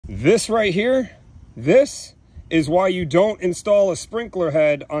This right here, this is why you don't install a sprinkler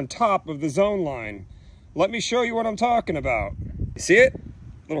head on top of the zone line. Let me show you what I'm talking about. You see it?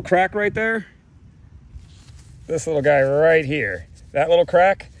 Little crack right there? This little guy right here. That little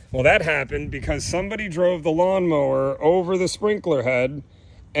crack? Well, that happened because somebody drove the lawnmower over the sprinkler head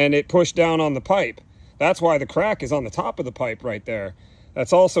and it pushed down on the pipe. That's why the crack is on the top of the pipe right there.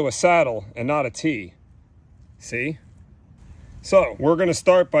 That's also a saddle and not a T. See? So we're going to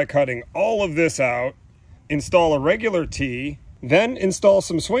start by cutting all of this out, install a regular T, then install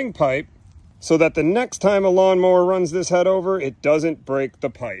some swing pipe so that the next time a lawnmower runs this head over, it doesn't break the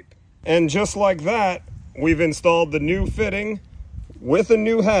pipe. And just like that, we've installed the new fitting with a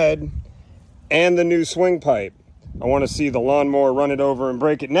new head and the new swing pipe. I want to see the lawnmower run it over and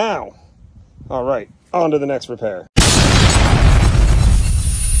break it now. All right, on to the next repair.